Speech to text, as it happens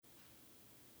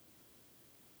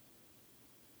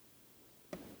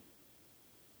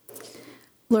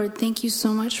Lord, thank you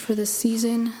so much for this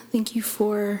season. Thank you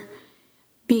for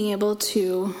being able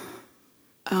to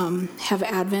have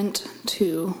Advent,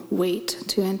 to wait,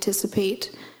 to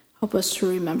anticipate. Help us to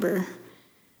remember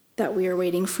that we are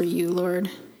waiting for you, Lord.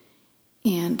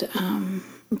 And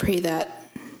pray that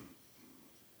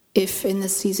if in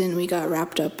this season we got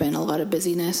wrapped up in a lot of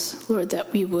busyness, Lord,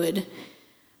 that we would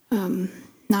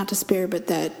not despair, but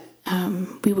that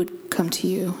we would come to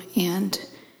you and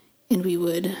we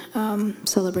would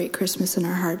celebrate Christmas in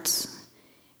our hearts.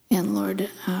 And Lord,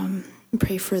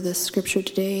 pray for the scripture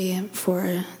today,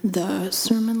 for the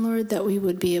sermon, Lord, that we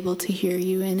would be able to hear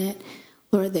you in it.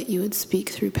 Lord, that you would speak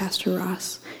through Pastor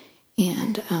Ross,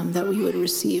 and that we would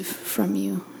receive from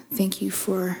you. Thank you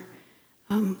for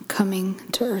coming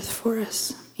to earth for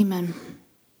us. Amen.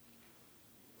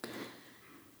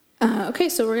 Okay,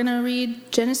 so we're going to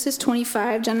read Genesis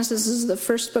 25. Genesis is the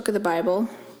first book of the Bible.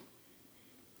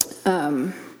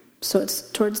 So it's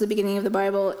towards the beginning of the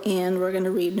Bible, and we're going to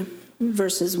read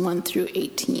verses 1 through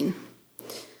 18.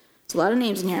 There's a lot of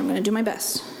names in here. I'm going to do my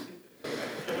best.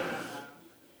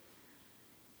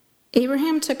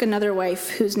 Abraham took another wife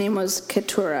whose name was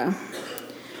Keturah.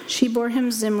 She bore him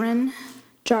Zimran,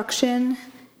 Jokshan,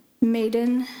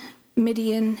 Medan,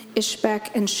 Midian,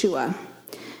 Ishbak, and Shua.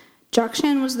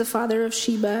 Jokshan was the father of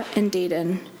Sheba and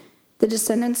Dedan. The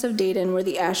descendants of Dedan were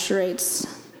the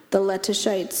Asherites, the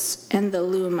Letushites, and the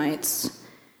Luamites.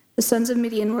 The sons of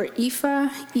Midian were Ephah,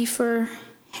 Epher,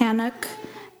 Hanok,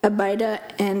 Abida,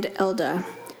 and Eldah.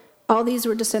 All these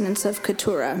were descendants of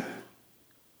Keturah.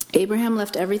 Abraham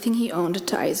left everything he owned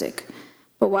to Isaac,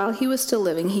 but while he was still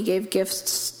living, he gave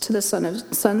gifts to the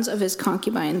sons of his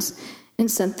concubines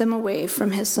and sent them away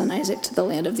from his son Isaac to the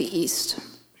land of the east.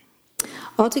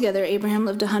 Altogether, Abraham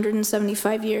lived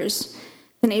 175 years.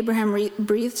 Then Abraham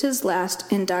breathed his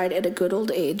last and died at a good old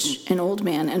age, an old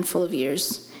man and full of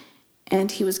years.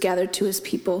 And he was gathered to his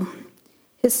people.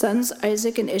 His sons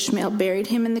Isaac and Ishmael buried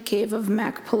him in the cave of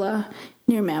Machpelah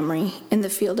near Mamre, in the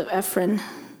field of Ephron,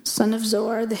 son of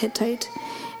Zohar the Hittite,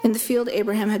 in the field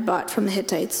Abraham had bought from the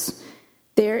Hittites.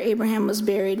 There Abraham was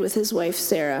buried with his wife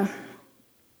Sarah.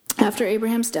 After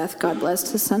Abraham's death, God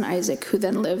blessed his son Isaac, who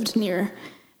then lived near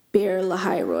Beer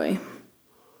Lahai Roi.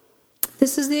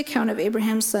 This is the account of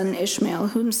Abraham's son Ishmael,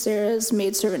 whom Sarah's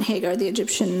maidservant Hagar the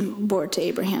Egyptian bore to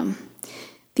Abraham.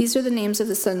 These are the names of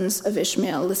the sons of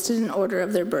Ishmael, listed in order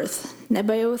of their birth: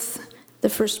 Nebaioth, the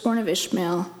firstborn of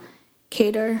Ishmael,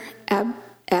 Kedar,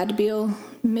 Adbeel,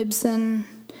 Mibsan,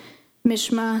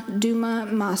 Mishma, Duma,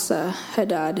 Massa,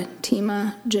 Hadad,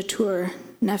 Tema, Jetur,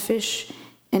 Nephish,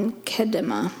 and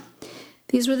Kedemah.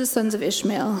 These were the sons of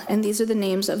Ishmael, and these are the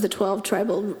names of the 12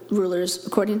 tribal rulers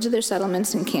according to their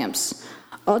settlements and camps.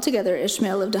 Altogether,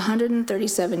 Ishmael lived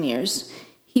 137 years.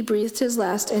 He breathed his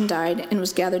last and died and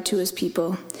was gathered to his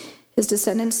people. His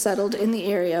descendants settled in the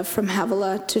area from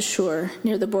Havilah to Shur,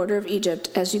 near the border of Egypt,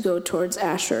 as you go towards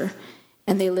Asher,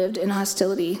 and they lived in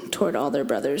hostility toward all their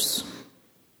brothers.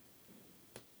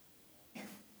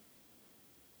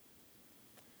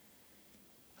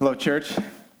 Hello, church.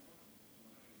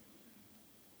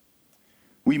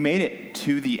 We made it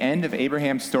to the end of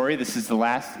Abraham's story. This is the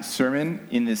last sermon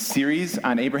in this series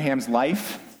on Abraham's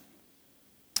life.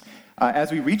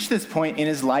 As we reach this point in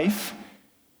his life,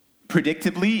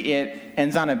 predictably, it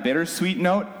ends on a bittersweet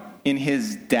note in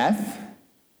his death.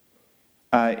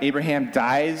 Abraham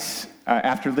dies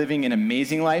after living an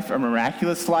amazing life, a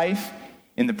miraculous life,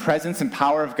 in the presence and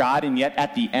power of God, and yet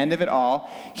at the end of it all,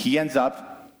 he ends up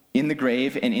in the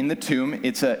grave and in the tomb.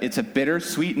 It's a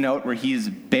bittersweet note where he is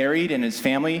buried and his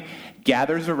family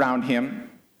gathers around him.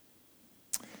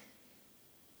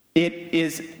 It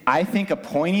is, I think, a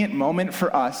poignant moment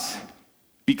for us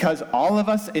because all of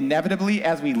us, inevitably,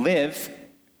 as we live,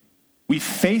 we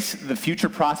face the future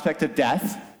prospect of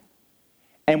death,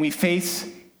 and we face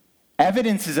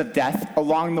evidences of death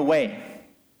along the way.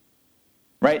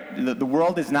 Right? The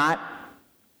world is not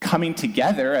coming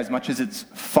together as much as it's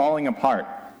falling apart.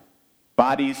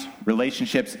 Bodies,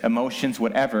 relationships, emotions,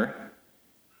 whatever.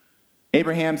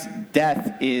 Abraham's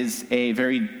death is a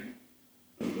very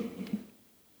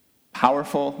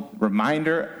powerful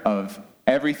reminder of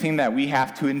everything that we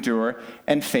have to endure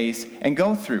and face and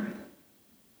go through.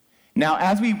 Now,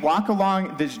 as we walk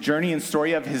along this journey and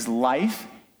story of his life,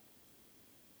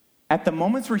 at the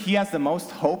moments where he has the most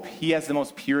hope, he has the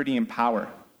most purity and power.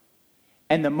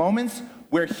 And the moments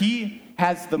where he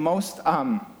has the most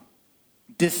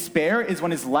despair is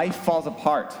when his life falls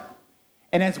apart.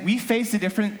 And as we face the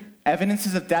different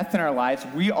evidences of death in our lives,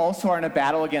 we also are in a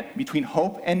battle again between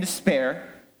hope and despair.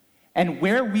 And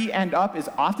where we end up is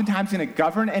oftentimes going to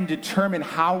govern and determine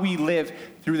how we live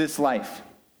through this life.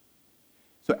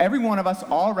 So every one of us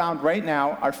all around right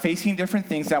now are facing different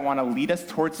things that want to lead us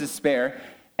towards despair,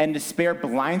 and despair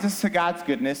blinds us to God's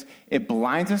goodness, it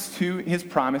blinds us to his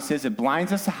promises, it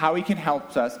blinds us to how he can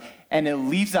help us, and it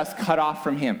leaves us cut off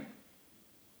from him.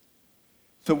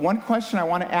 So one question I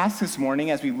want to ask this morning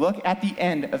as we look at the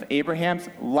end of Abraham's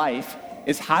life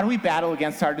is, how do we battle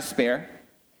against our despair?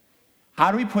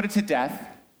 How do we put it to death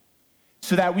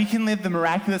so that we can live the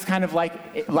miraculous kind of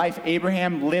life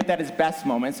Abraham lived at his best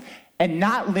moments, and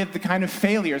not live the kind of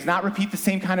failures, not repeat the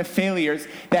same kind of failures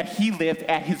that he lived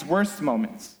at his worst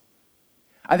moments?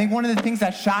 I think one of the things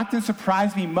that shocked and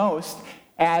surprised me most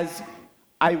as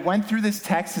I went through this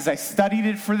text, as I studied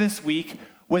it for this week,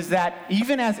 was that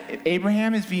even as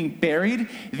Abraham is being buried,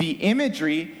 the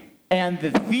imagery and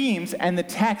the themes and the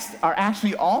text are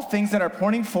actually all things that are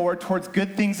pointing forward towards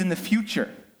good things in the future.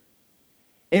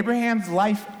 Abraham's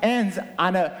life ends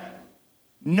on a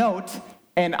note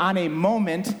and on a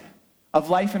moment of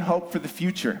life and hope for the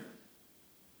future.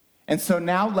 And so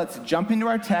now let's jump into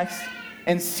our text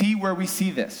and see where we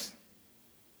see this.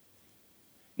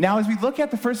 Now, as we look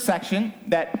at the first section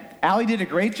that Allie did a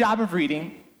great job of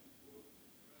reading,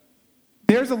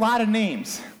 there's a lot of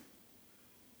names.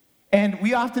 And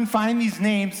we often find these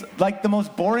names like the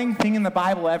most boring thing in the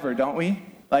Bible ever, don't we?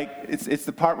 Like, it's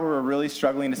the part where we're really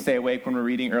struggling to stay awake when we're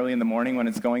reading early in the morning when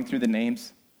it's going through the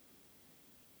names.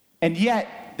 And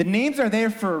yet, the names are there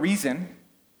for a reason.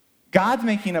 God's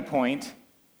making a point.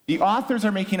 The authors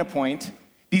are making a point.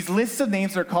 These lists of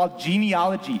names are called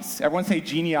genealogies. Everyone say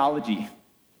genealogy.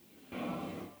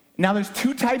 Now, there's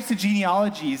two types of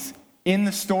genealogies in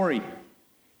the story.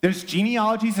 There's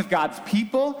genealogies of God's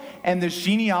people, and there's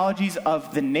genealogies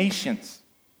of the nations.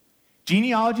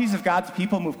 Genealogies of God's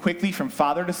people move quickly from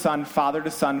father to son, father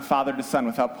to son, father to son,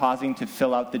 without pausing to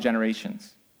fill out the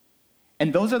generations.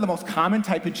 And those are the most common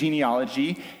type of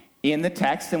genealogy in the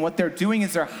text, and what they're doing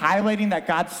is they're highlighting that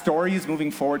God's story is moving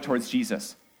forward towards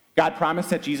Jesus. God promised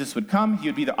that Jesus would come, he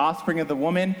would be the offspring of the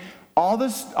woman. All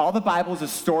the Bible is a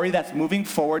story that's moving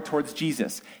forward towards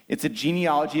Jesus. It's a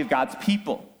genealogy of God's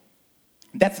people.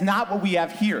 That's not what we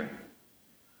have here.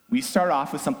 We start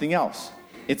off with something else.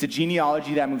 It's a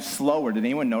genealogy that moves slower. Did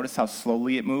anyone notice how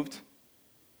slowly it moved?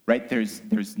 Right?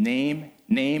 There's name,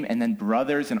 and then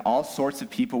brothers and all sorts of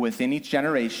people within each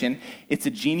generation. It's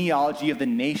a genealogy of the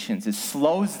nations. It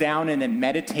slows down and it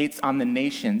meditates on the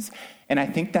nations. And I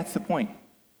think that's the point.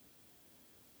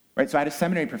 Right? So I had a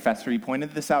seminary professor, he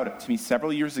pointed this out to me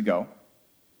several years ago,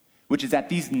 which is that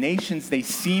these nations, they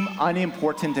seem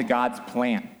unimportant to God's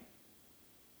plan.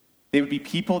 They would be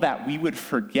people that we would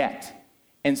forget,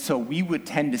 and so we would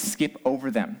tend to skip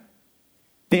over them.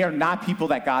 They are not people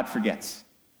that God forgets.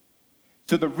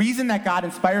 So the reason that God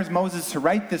inspires Moses to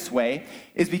write this way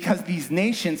is because these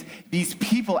nations, these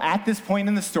people at this point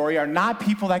in the story are not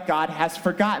people that God has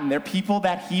forgotten. They're people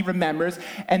that he remembers,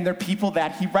 and they're people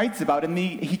that he writes about and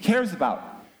he cares about.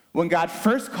 When God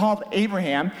first called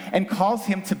Abraham and calls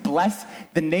him to bless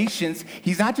the nations,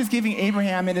 he's not just giving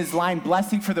Abraham in his line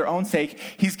blessing for their own sake.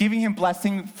 He's giving him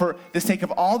blessing for the sake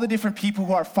of all the different people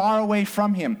who are far away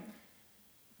from him.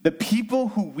 The people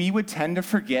who we would tend to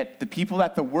forget, the people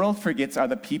that the world forgets, are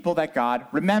the people that God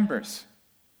remembers.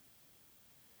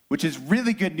 Which is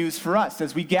really good news for us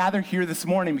as we gather here this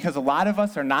morning, because a lot of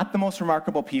us are not the most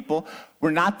remarkable people.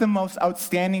 We're not the most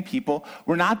outstanding people.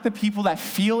 We're not the people that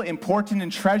feel important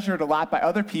and treasured a lot by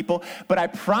other people. But I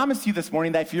promise you this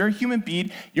morning that if you're a human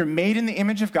being, you're made in the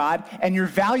image of God and you're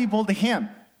valuable to him.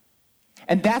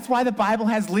 And that's why the Bible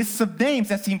has lists of names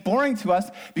that seem boring to us,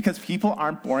 because people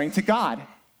aren't boring to God.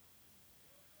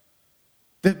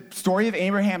 The story of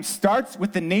Abraham starts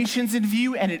with the nations in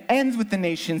view, and it ends with the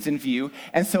nations in view.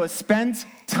 And so it spends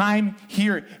time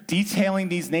here detailing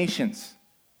these nations.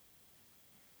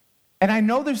 And I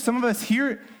know there's some of us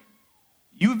here,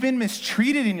 you've been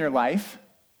mistreated in your life.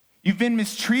 You've been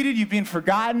mistreated, you've been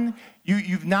forgotten.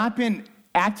 You've not been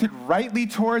acted rightly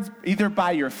towards, either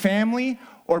by your family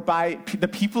or by the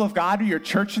people of God or your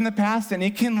church in the past. And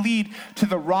it can lead to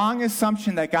the wrong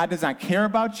assumption that God does not care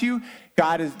about you,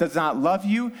 does not love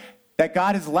you, that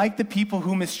God is like the people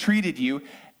who mistreated you.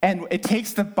 And it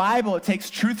takes the Bible, it takes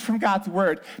truth from God's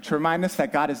word to remind us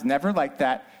that God is never like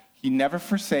that. He never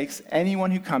forsakes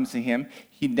anyone who comes to him.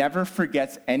 He never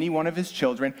forgets any one of his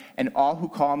children, and all who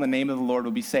call on the name of the Lord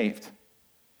will be saved.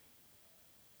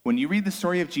 When you read the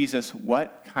story of Jesus,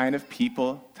 what kind of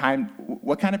people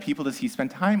does he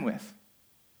spend time with?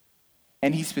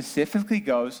 And he specifically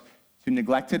goes to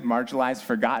neglected, marginalized,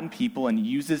 forgotten people and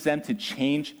uses them to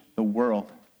change the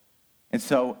world. And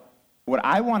so what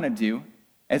I want to do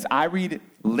as I read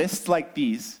lists like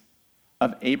these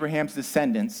of Abraham's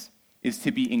descendants is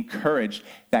to be encouraged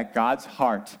that God's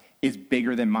heart is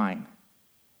bigger than mine.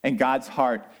 And God's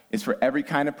heart is for every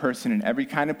kind of person in every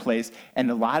kind of place. And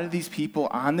a lot of these people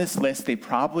on this list, they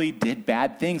probably did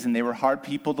bad things and they were hard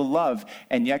people to love.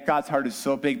 And yet God's heart is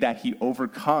so big that he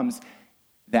overcomes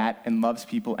that and loves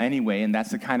people anyway. And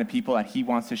that's the kind of people that he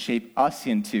wants to shape us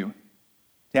into,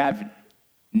 to have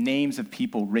names of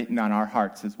people written on our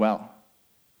hearts as well.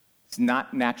 It's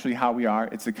not naturally how we are.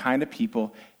 It's the kind of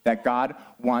people that God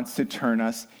wants to turn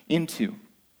us into.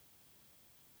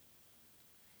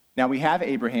 Now we have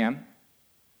Abraham.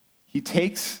 He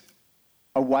takes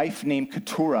a wife named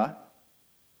Keturah,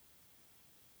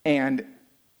 and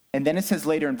then it says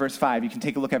later in verse 5, you can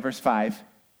take a look at verse 5,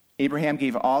 Abraham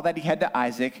gave all that he had to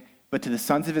Isaac, but to the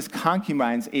sons of his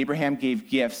concubines Abraham gave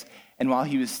gifts, and while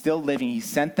he was still living, he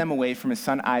sent them away from his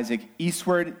son Isaac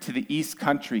eastward to the east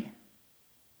country.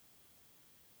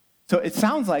 So it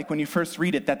sounds like when you first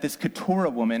read it that this Keturah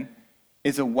woman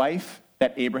is a wife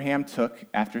that Abraham took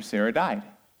after Sarah died,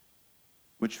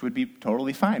 which would be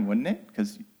totally fine, wouldn't it?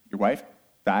 Because your wife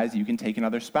dies, you can take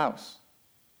another spouse.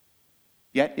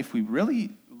 Yet, if we really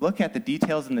look at the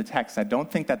details in the text, I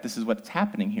don't think that this is what's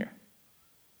happening here.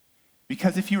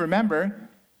 Because if you remember,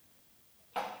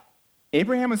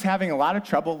 Abraham was having a lot of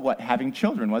trouble, having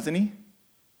children, wasn't he?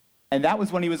 And that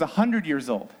was when he was 100 years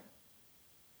old.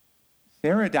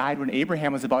 Sarah died when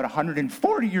Abraham was about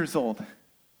 140 years old.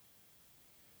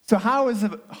 So how is a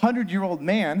 100-year-old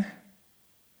man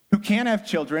who can't have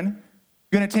children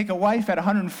going to take a wife at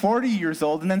 140 years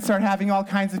old and then start having all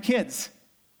kinds of kids?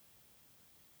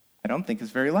 I don't think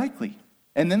it's very likely.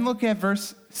 And then look at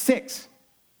verse 6.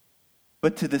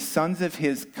 But to the sons of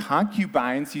his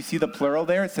concubines, you see the plural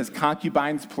there? It says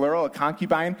concubines, plural. A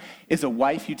concubine is a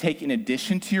wife you take in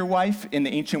addition to your wife in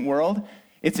the ancient world.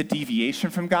 It's a deviation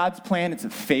from God's plan. It's a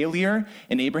failure.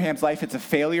 In Abraham's life, it's a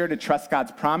failure to trust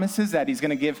God's promises that he's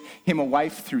going to give him a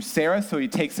wife through Sarah, so he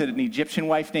takes an Egyptian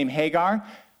wife named Hagar.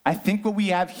 I think what we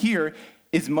have here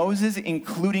is Moses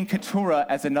including Keturah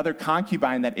as another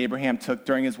concubine that Abraham took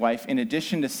during his wife in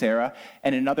addition to Sarah,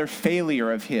 and another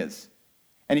failure of his.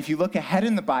 And if you look ahead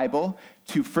in the Bible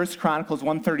to 1 Chronicles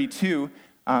 132,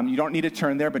 you don't need to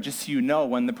turn there, but just so you know,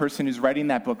 when the person who's writing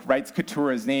that book writes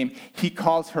Keturah's name, he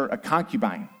calls her a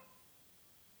concubine.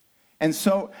 And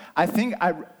so I think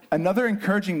another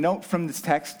encouraging note from this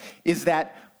text is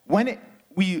that when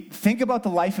we think about the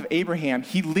life of Abraham,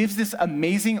 he lives this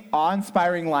amazing,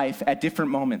 awe-inspiring life at different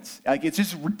moments. Like, it's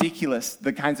just ridiculous,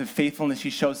 the kinds of faithfulness he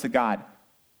shows to God.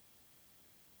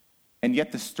 And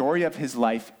yet the story of his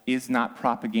life is not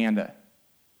propaganda.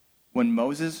 When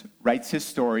Moses writes his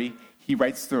story, he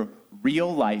writes the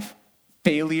real life,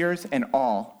 failures and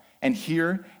all. And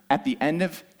here, at the end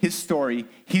of his story,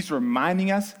 he's reminding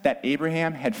us that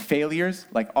Abraham had failures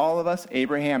like all of us.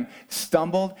 Abraham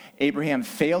stumbled. Abraham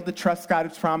failed to trust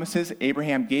God's promises.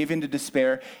 Abraham gave in to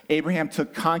despair. Abraham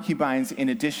took concubines in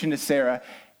addition to Sarah.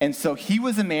 And so he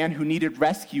was a man who needed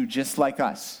rescue just like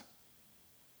us.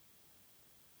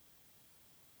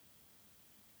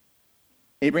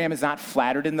 Abraham is not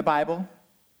flattered in the Bible.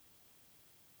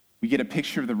 We get a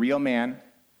picture of the real man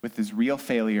with his real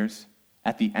failures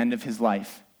at the end of his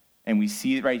life. And we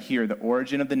see it right here, the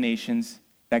origin of the nations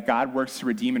that God works to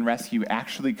redeem and rescue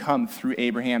actually come through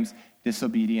Abraham's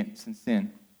disobedience and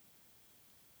sin.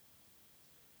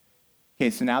 Okay,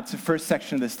 so now it's the first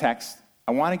section of this text.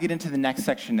 I want to get into the next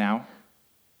section now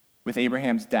with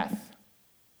Abraham's death.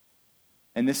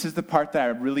 And this is the part that I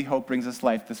really hope brings us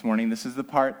life this morning. This is the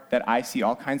part that I see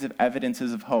all kinds of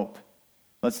evidences of hope.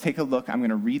 Let's take a look. I'm going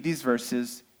to read these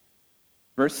verses.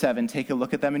 Verse 7, take a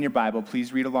look at them in your Bible.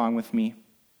 Please read along with me.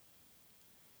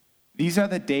 These are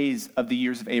the days of the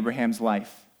years of Abraham's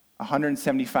life,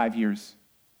 175 years.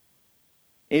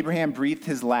 Abraham breathed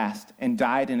his last and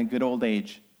died in a good old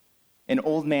age, an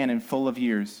old man and full of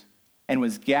years, and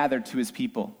was gathered to his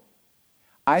people.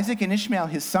 Isaac and Ishmael,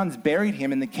 his sons, buried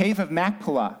him in the cave of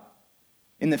Machpelah,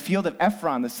 in the field of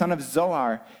Ephron, the son of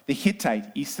Zohar, the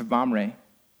Hittite, east of Mamre,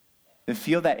 the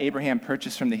field that Abraham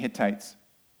purchased from the Hittites.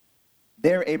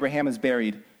 There Abraham was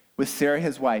buried with Sarah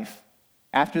his wife.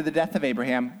 After the death of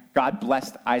Abraham, God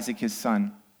blessed Isaac his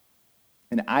son.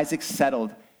 And Isaac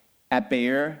settled at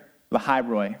Beer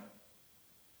Lahai-roi.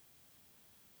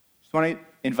 Just want to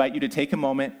invite you to take a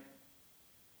moment,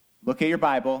 look at your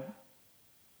Bible,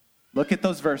 look at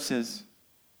those verses,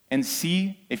 and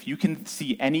see if you can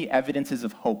see any evidences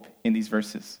of hope in these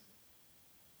verses.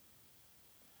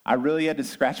 I really had to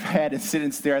scratch my head and sit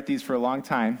and stare at these for a long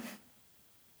time.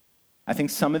 I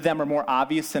think some of them are more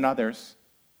obvious than others.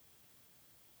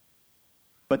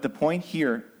 But the point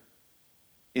here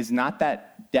is not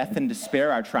that death and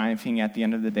despair are triumphing at the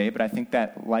end of the day, but I think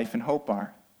that life and hope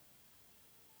are.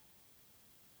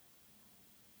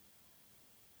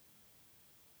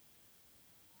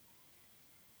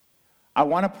 I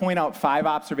want to point out 5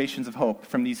 observations of hope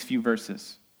from these few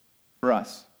verses for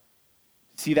us.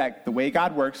 See that the way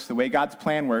God works, the way God's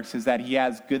plan works, is that he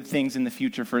has good things in the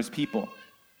future for his people.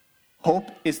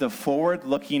 Hope is the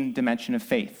forward-looking dimension of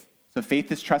faith. So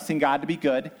faith is trusting God to be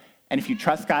good, and if you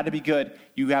trust God to be good,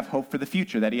 you have hope for the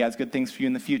future, that he has good things for you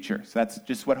in the future. So that's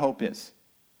just what hope is.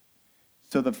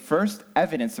 So the first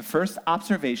evidence, the first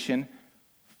observation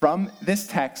from this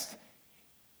text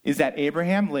is that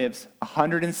Abraham lives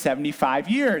 175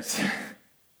 years.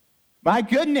 My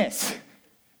goodness,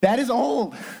 that is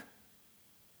old.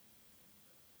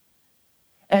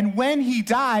 And when he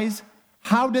dies,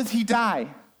 how does he die?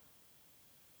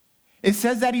 It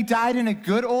says that he died in a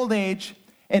good old age,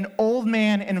 an old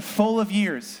man and full of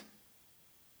years.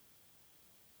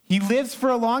 He lives for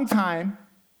a long time,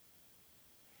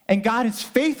 and God is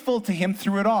faithful to him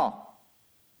through it all.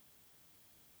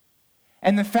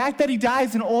 And the fact that he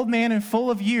dies an old man and full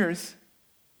of years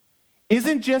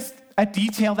isn't just a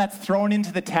detail that's thrown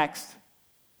into the text.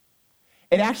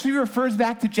 It actually refers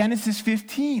back to Genesis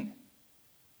 15.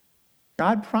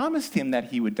 God promised him that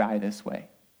he would die this way.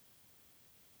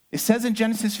 It says in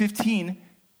Genesis 15,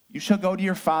 you shall go to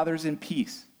your fathers in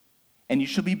peace, and you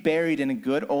shall be buried in a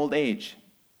good old age.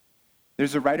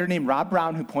 There's a writer named Rob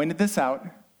Brown who pointed this out,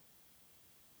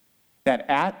 that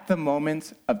at the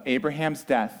moment of Abraham's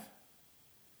death,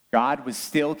 God was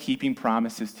still keeping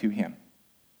promises to him.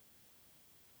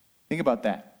 Think about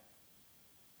that.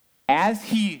 As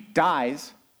he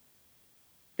dies,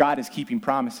 God is keeping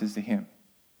promises to him.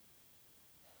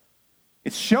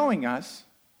 It's showing us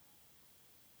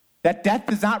that death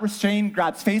does not restrain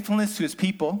God's faithfulness to his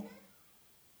people.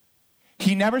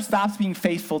 He never stops being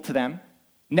faithful to them,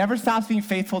 never stops being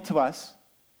faithful to us.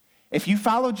 If you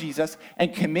follow Jesus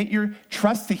and commit your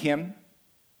trust to him,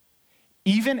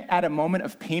 even at a moment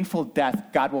of painful death,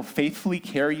 God will faithfully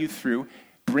carry you through,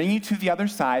 bring you to the other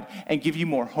side, and give you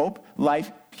more hope,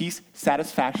 life, peace,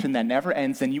 satisfaction that never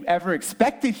ends than you ever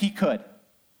expected he could.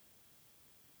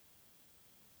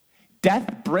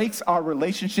 Death breaks our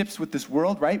relationships with this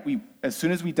world, right? As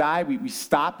soon as we die, we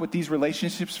stop with these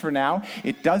relationships for now.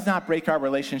 It does not break our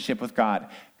relationship with God.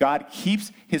 God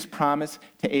keeps his promise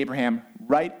to Abraham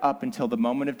right up until the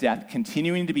moment of death,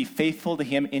 continuing to be faithful to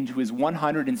him into his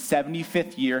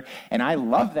 175th year, and I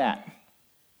love that.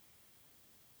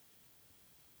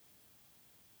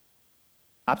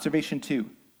 Observation 2.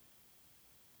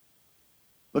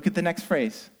 Look at the next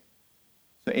phrase.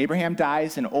 So Abraham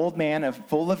dies, an old man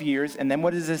full of years, and then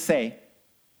what does it say?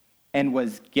 And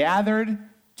was gathered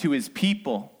to his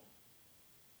people.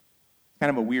 Kind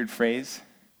of a weird phrase.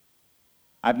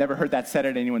 I've never heard that said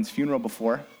at anyone's funeral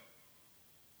before.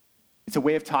 It's a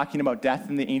way of talking about death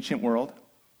in the ancient world.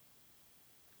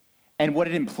 And what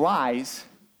it implies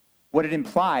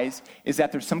is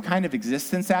that there's some kind of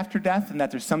existence after death and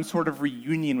that there's some sort of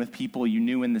reunion with people you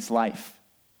knew in this life.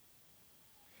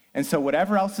 And so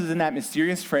whatever else is in that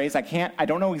mysterious phrase, I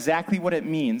don't know exactly what it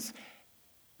means.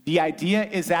 The idea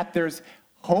is that there's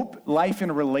hope, life,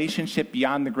 and a relationship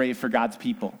beyond the grave for God's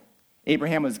people.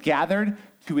 Abraham was gathered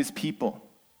to his people.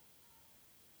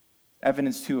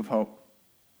 Evidence 2 of hope.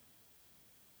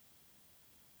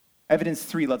 Evidence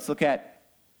 3, let's look at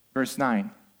verse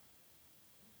 9.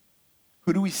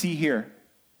 Who do we see here?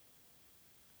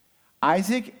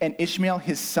 Isaac and Ishmael,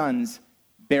 his sons,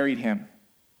 buried him.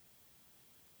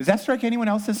 Does that strike anyone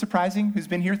else as surprising who's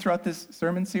been here throughout this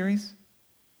sermon series?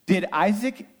 Did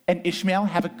Isaac and Ishmael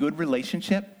have a good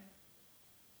relationship?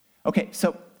 Okay,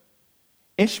 so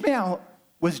Ishmael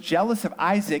was jealous of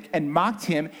Isaac and mocked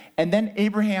him, and then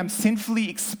Abraham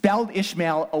sinfully expelled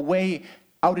Ishmael away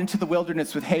out into the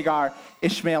wilderness with Hagar,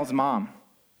 Ishmael's mom.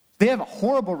 They have a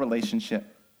horrible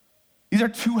relationship. These are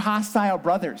two hostile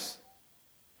brothers.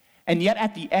 And yet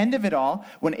at the end of it all,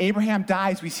 when Abraham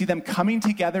dies, we see them coming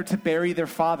together to bury their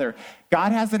father.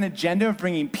 God has an agenda of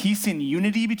bringing peace and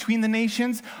unity between the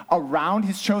nations around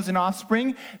his chosen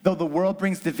offspring, though the world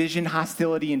brings division,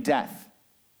 hostility, and death.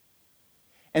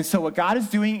 And so what God is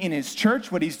doing in his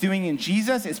church, what he's doing in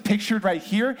Jesus, is pictured right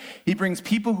here. He brings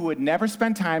people who would never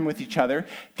spend time with each other,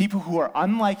 people who are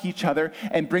unlike each other,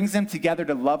 and brings them together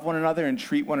to love one another and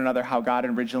treat one another how God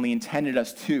originally intended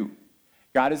us to.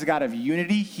 God is a God of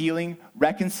unity, healing,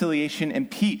 reconciliation, and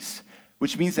peace,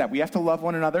 which means that we have to love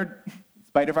one another in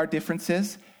spite of our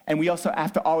differences, and we also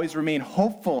have to always remain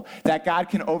hopeful that God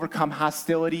can overcome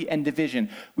hostility and division.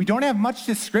 We don't have much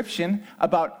description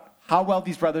about how well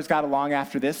these brothers got along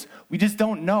after this. We just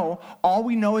don't know. All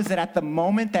we know is that at the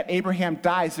moment that Abraham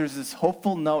dies, there's this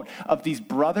hopeful note of these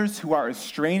brothers who are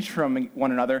estranged from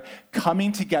one another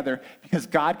coming together because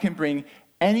God can bring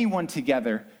anyone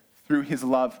together through his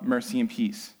love, mercy, and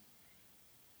peace.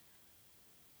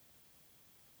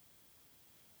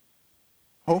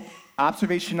 Hope,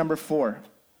 observation number 4.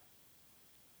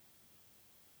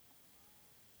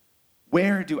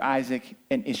 Where do Isaac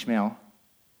and Ishmael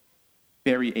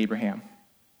bury Abraham?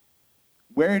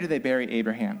 Where do they bury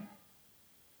Abraham?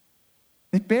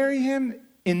 They bury him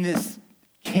in this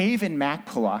cave in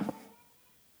Machpelah,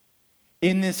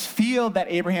 in this field that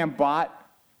Abraham bought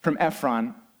from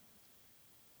Ephron.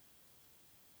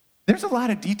 There's a lot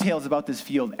of details about this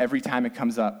field every time it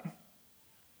comes up.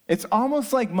 It's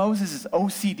almost like Moses is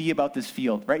OCD about this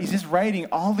field, right? He's just writing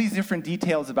all these different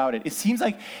details about it. It seems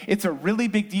like it's a really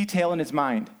big detail in his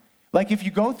mind. Like if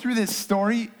you go through this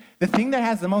story, the thing that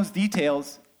has the most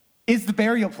details is the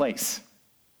burial place.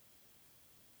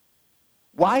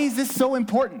 Why is this so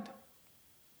important?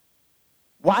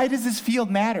 Why does this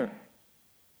field matter?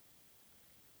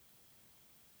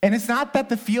 And it's not that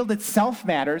the field itself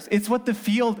matters, it's what the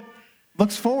field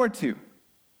looks forward to,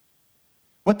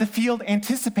 what the field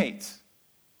anticipates.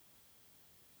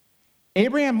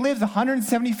 Abraham lives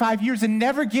 175 years and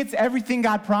never gets everything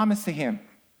God promised to him.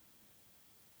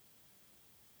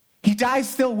 He dies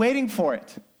still waiting for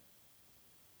it.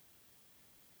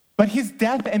 But his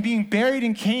death and being buried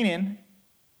in Canaan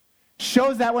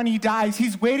shows that when he dies,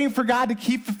 he's waiting for God to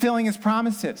keep fulfilling his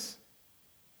promises.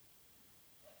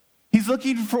 He's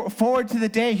looking forward to the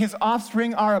day his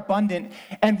offspring are abundant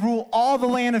and rule all the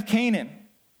land of Canaan.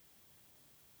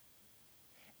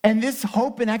 And this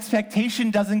hope and expectation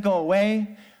doesn't go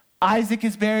away. Isaac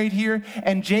is buried here,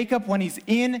 and Jacob, when he's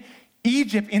in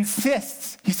Egypt,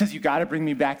 insists. He says, you got to bring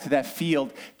me back to that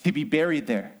field to be buried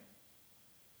there.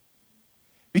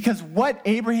 Because what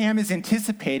Abraham is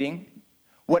anticipating,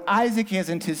 what Isaac is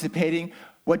anticipating,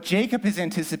 what Jacob is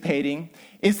anticipating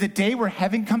is the day where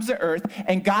heaven comes to earth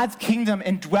and God's kingdom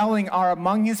and dwelling are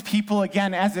among his people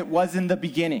again as it was in the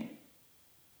beginning.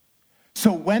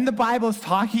 So when the Bible is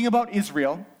talking about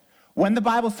Israel, when the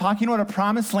Bible is talking about a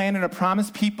promised land and a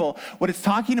promised people, what it's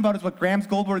talking about is what Graham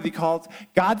Goldsworthy calls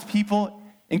God's people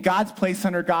in God's place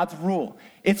under God's rule.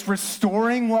 It's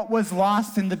restoring what was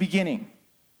lost in the beginning.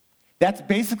 That's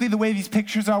basically the way these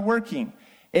pictures are working.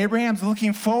 Abraham's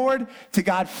looking forward to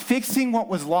God fixing what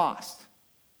was lost.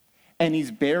 And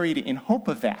he's buried in hope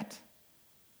of that.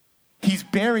 He's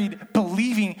buried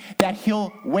believing that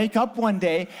he'll wake up one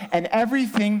day and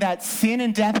everything that sin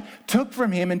and death took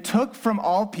from him and took from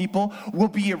all people will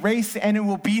be erased and it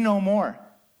will be no more.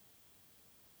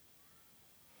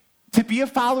 To be a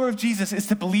follower of Jesus is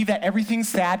to believe that everything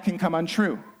sad can come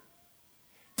untrue.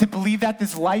 To believe that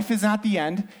this life is not the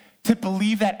end. To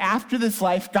believe that after this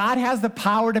life, God has the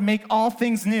power to make all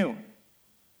things new.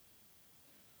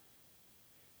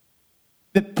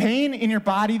 The pain in your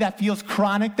body that feels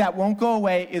chronic, that won't go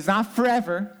away, is not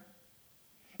forever.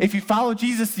 If you follow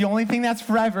Jesus, the only thing that's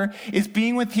forever is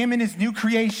being with him in his new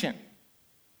creation.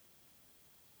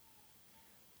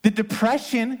 The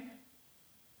depression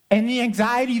and the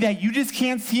anxiety that you just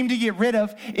can't seem to get rid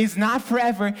of is not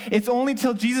forever. It's only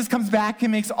till Jesus comes back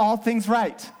and makes all things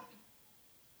right.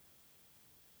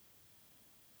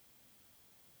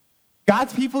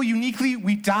 God's people uniquely,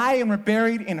 we die and we're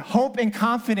buried in hope and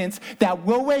confidence that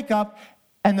we'll wake up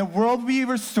and the world will be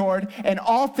restored and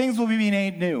all things will be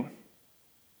made new.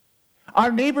 Our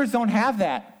neighbors don't have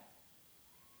that.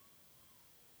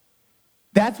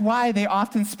 That's why they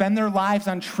often spend their lives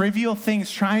on trivial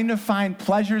things, trying to find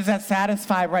pleasures that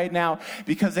satisfy right now,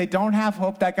 because they don't have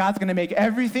hope that God's going to make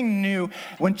everything new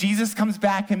when Jesus comes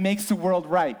back and makes the world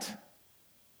right.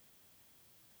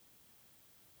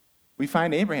 We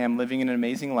find Abraham living an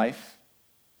amazing life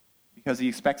because he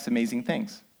expects amazing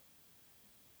things.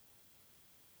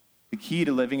 The key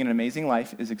to living an amazing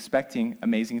life is expecting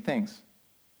amazing things.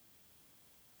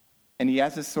 And he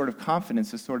has this sort of confidence,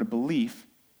 this sort of belief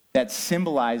that's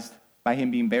symbolized by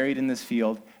him being buried in this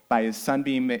field, by his son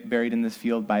being buried in this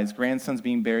field, by his grandsons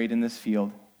being buried in this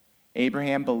field.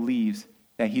 Abraham believes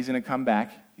that he's going to come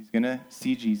back, he's going to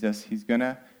see Jesus, he's going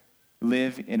to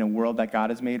live in a world that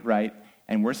God has made right,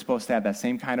 and we're supposed to have that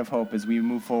same kind of hope as we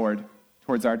move forward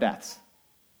towards our deaths.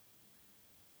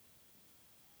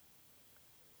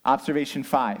 Observation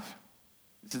 5.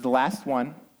 This is the last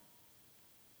one.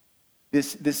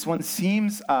 This one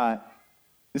seems a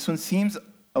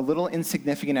little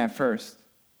insignificant at first,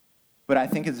 but I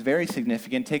think it's very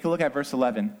significant. Take a look at verse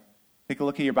 11. Take a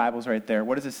look at your Bibles right there.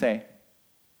 What does it say? It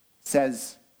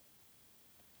says,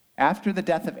 after the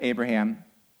death of Abraham,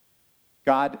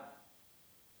 God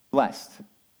blessed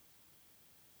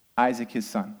Isaac, his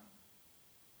son.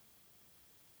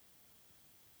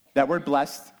 That word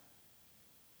blessed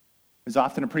is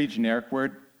often a pretty generic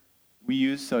word we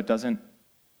use, so it doesn't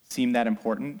seem that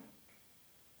important.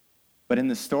 But in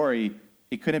the story,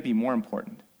 it couldn't be more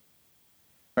important.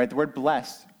 Right? The word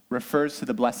blessed refers to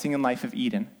the blessing and life of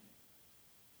Eden.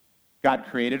 God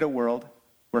created a world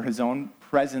where his own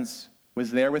presence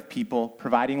was there with people,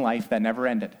 providing life that never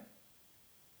ended.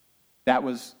 That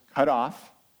was cut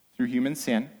off through human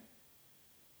sin.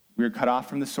 We were cut off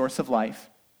from the source of life.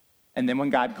 And then when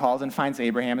God calls and finds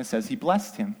Abraham and says he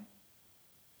blessed him,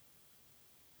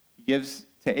 he gives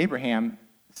to Abraham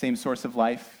the same source of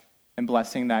life and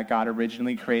blessing that God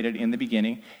originally created in the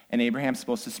beginning, and Abraham's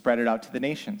supposed to spread it out to the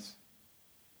nations.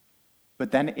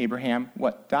 But then Abraham,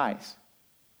 dies.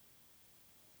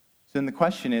 So then the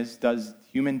question is, does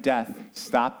human death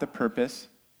stop the purpose,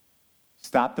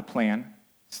 stop the plan,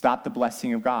 stop the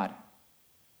blessing of God?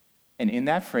 And in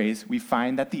that phrase, we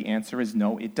find that the answer is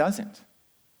no, it doesn't.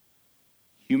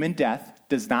 Human death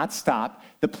does not stop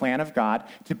the plan of God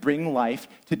to bring life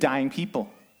to dying people.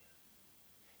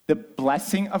 The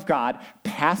blessing of God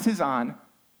passes on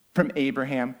from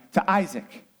Abraham to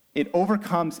Isaac. It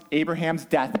overcomes Abraham's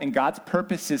death, and God's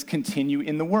purposes continue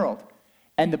in the world.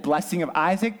 And the blessing of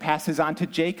Isaac passes on to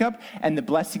Jacob, and the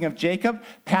blessing of Jacob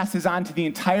passes on to the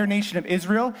entire nation of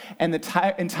Israel, and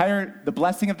the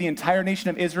blessing of the entire nation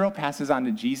of Israel passes on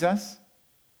to Jesus,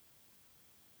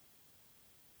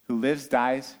 who lives,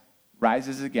 dies,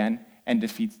 rises again, and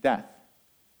defeats death.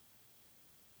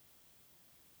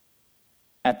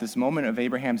 At this moment of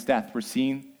Abraham's death, we're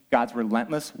seeing God's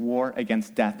relentless war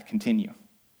against death continue.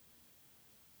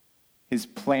 His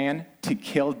plan to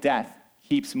kill death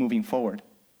keeps moving forward.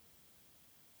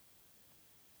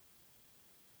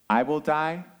 I will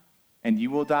die, and you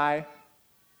will die,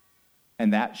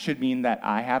 and that should mean that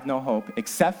I have no hope,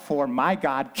 except for my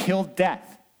God killed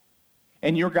death,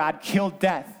 and your God killed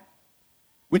death,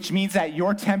 which means that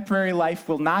your temporary life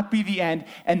will not be the end,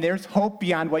 and there's hope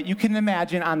beyond what you can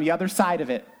imagine on the other side of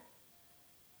it.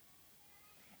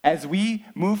 As we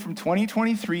move from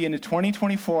 2023 into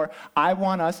 2024, I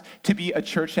want us to be a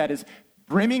church that is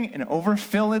brimming and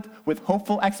overfilled with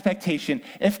hopeful expectation.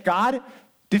 If God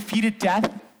defeated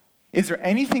death, is there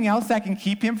anything else that can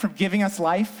keep him from giving us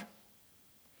life?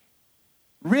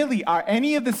 Really, are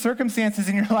any of the circumstances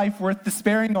in your life worth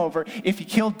despairing over if he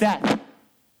killed death?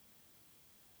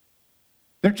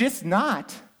 They're just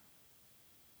not.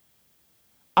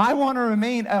 I want to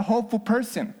remain a hopeful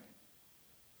person.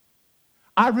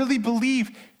 I really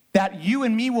believe that you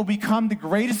and me will become the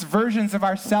greatest versions of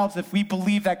ourselves if we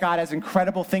believe that God has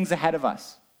incredible things ahead of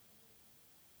us.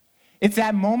 It's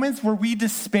at moments where we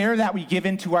despair that we give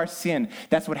in to our sin.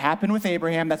 That's what happened with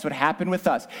Abraham. That's what happened with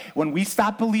us. When we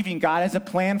stop believing God has a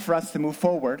plan for us to move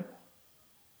forward,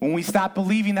 when we stop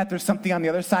believing that there's something on the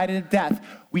other side of death,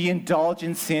 we indulge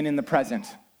in sin in the present.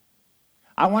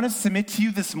 I want to submit to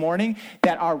you this morning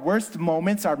that our worst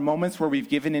moments are moments where we've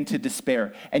given into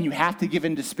despair. And you have to give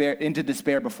into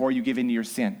despair before you give into your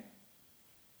sin.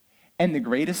 And the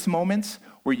greatest moments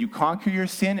where you conquer your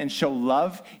sin and show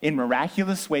love in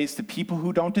miraculous ways to people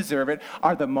who don't deserve it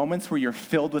are the moments where you're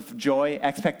filled with joy,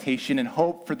 expectation, and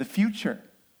hope for the future.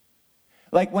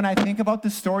 Like when I think about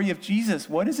the story of Jesus,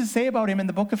 what does it say about him in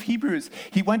the book of Hebrews?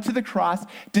 He went to the cross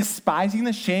despising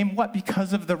the shame,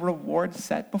 because of the reward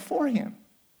set before him.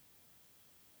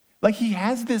 Like he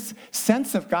has this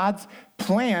sense of God's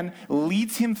plan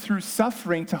leads him through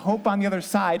suffering to hope on the other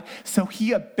side, so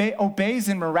he obeys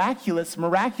in miraculous,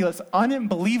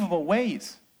 unbelievable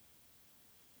ways.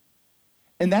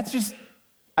 And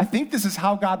I think this is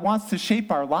how God wants to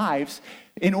shape our lives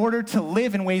in order to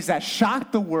live in ways that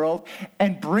shock the world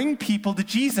and bring people to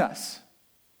Jesus.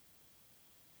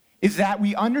 Is that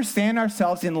we understand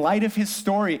ourselves in light of his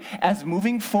story as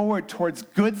moving forward towards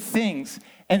good things.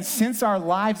 And since our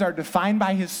lives are defined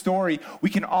by his story, we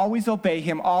can always obey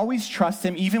him, always trust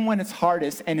him, even when it's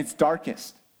hardest and it's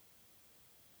darkest.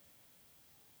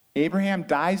 Abraham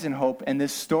dies in hope, and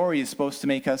this story is supposed to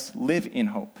make us live in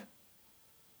hope.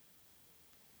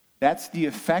 That's the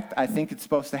effect I think it's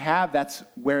supposed to have. That's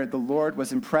where the Lord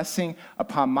was impressing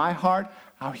upon my heart,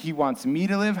 how he wants me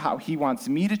to live, how he wants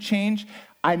me to change.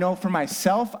 I know for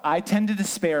myself, I tend to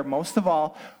despair most of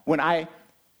all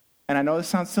and I know this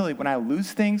sounds silly, when I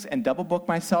lose things and double book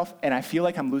myself and I feel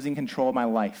like I'm losing control of my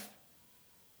life.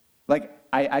 Like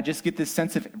I just get this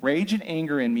sense of rage and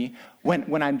anger in me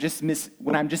when I'm just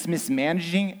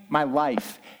mismanaging my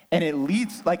life, and it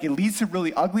leads to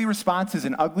really ugly responses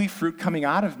and ugly fruit coming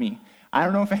out of me. I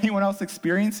don't know if anyone else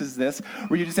experiences this,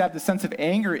 where you just have the sense of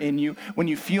anger in you when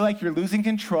you feel like you're losing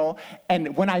control.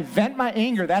 And when I vent my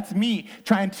anger, that's me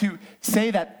trying to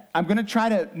say that I'm going to try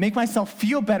to make myself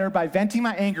feel better by venting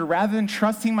my anger rather than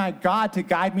trusting my God to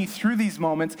guide me through these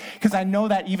moments, because I know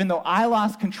that even though I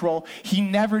lost control, he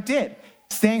never did.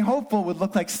 Staying hopeful would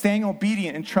look like staying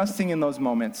obedient and trusting in those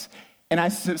moments. And I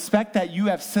suspect that you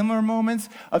have similar moments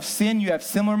of sin, you have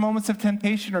similar moments of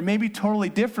temptation, or maybe totally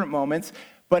different moments,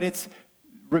 but it's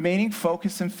remaining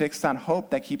focused and fixed on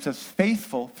hope that keeps us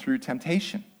faithful through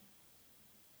temptation.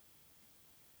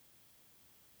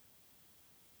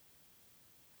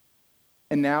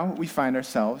 And now we find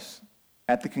ourselves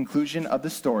at the conclusion of the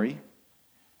story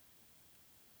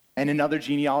and another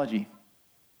genealogy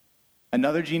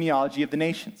of the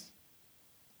nations.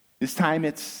 This time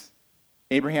it's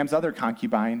Abraham's other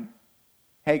concubine,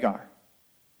 Hagar.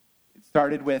 It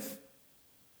started with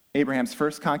Abraham's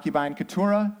first concubine,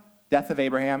 Keturah, death of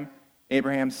Abraham,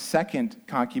 Abraham's second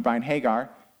concubine, Hagar,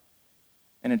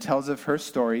 and it tells of her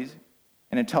stories,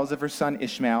 and it tells of her son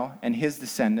Ishmael and his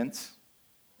descendants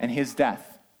and his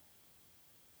death.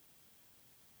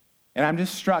 And I'm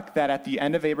just struck that at the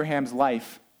end of Abraham's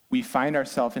life, we find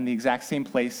ourselves in the exact same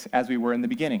place as we were in the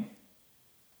beginning.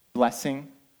 Blessing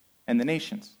and the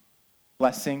nations.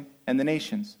 Blessing and the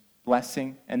nations.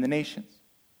 Blessing and the nations.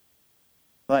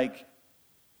 Like,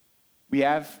 we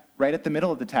have right at the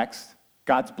middle of the text,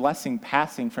 God's blessing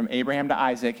passing from Abraham to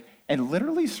Isaac, and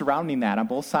literally surrounding that on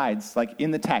both sides, like in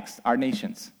the text, are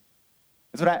nations.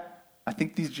 That's what I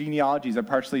think these genealogies are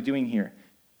partially doing here.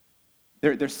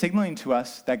 They're signaling to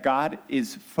us that God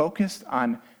is focused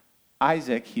on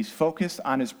Isaac. He's focused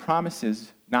on his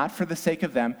promises, not for the sake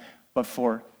of them, but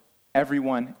for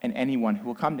everyone and anyone who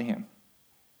will come to him.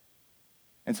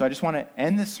 And so I just want to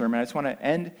end this sermon, I just want to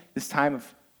end this time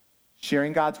of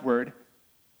sharing God's word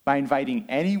by inviting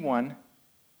anyone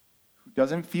who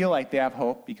doesn't feel like they have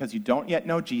hope because you don't yet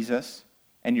know Jesus,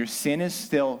 and your sin is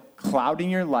still clouding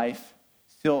your life,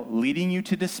 still leading you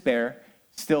to despair,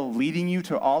 still leading you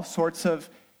to all sorts of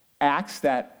acts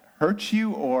that hurt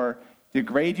you or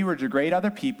degrade you or degrade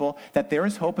other people, that there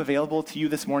is hope available to you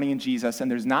this morning in Jesus, and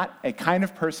there's not a kind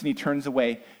of person he turns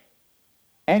away.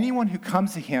 Anyone who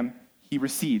comes to him, he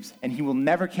receives, and he will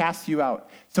never cast you out.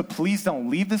 So please don't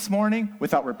leave this morning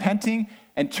without repenting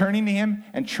and turning to him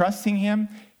and trusting him.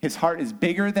 His heart is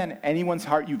bigger than anyone's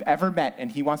heart you've ever met, and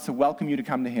he wants to welcome you to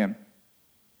come to him.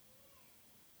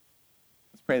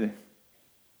 Let's pray.